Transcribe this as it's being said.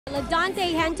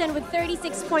Ladontae Henton with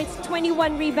 36 points,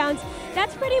 21 rebounds.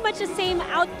 That's pretty much the same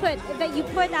output that you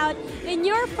put out in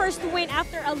your first win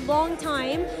after a long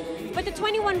time. But the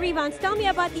 21 rebounds, tell me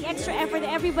about the extra effort that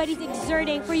everybody's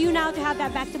exerting for you now to have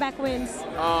that back-to-back wins.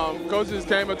 Coaches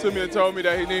came up to me and told me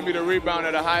that he needed me to rebound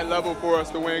at a high level for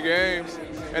us to win games.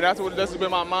 And that's has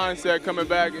been my mindset coming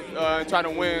back and trying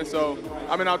to win. So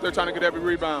I've been out there trying to get every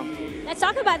rebound. Let's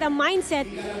talk about the mindset.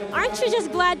 Aren't you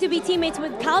just glad to be teammates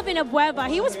with Calvin Abueva?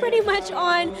 He was pretty much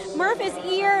on Murphy's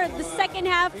ear the second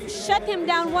half, shut him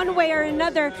down one way or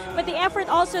another. But the effort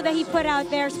also that he put out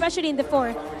there, especially in the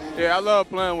fourth. Yeah, I love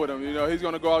playing with him. You know, he's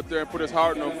going to go out there and put his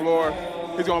heart on the floor.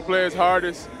 He's going to play his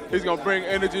hardest. He's going to bring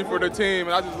energy for the team,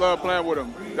 and I just love playing with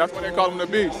him. That's why they call him the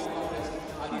Beast.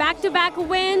 Back-to-back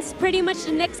wins, pretty much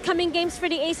the next coming games for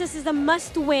the Aces is a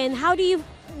must-win. How do you,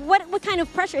 what kind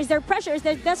of pressure? Is there pressure? Is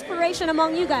there desperation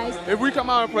among you guys? If we come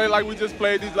out and play like we just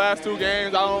played these last two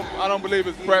games, I don't believe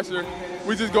it's pressure.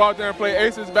 We just go out there and play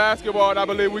Aces basketball, and I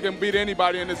believe we can beat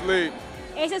anybody in this league.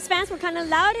 Aces fans were kind of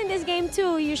loud in this game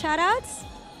too. You shout-outs?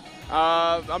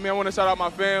 I want to shout out my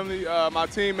family, my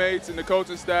teammates, and the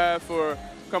coaching staff for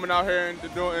coming out here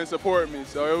and supporting me.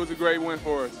 So it was a great win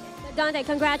for us. Ladontae,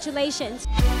 congratulations.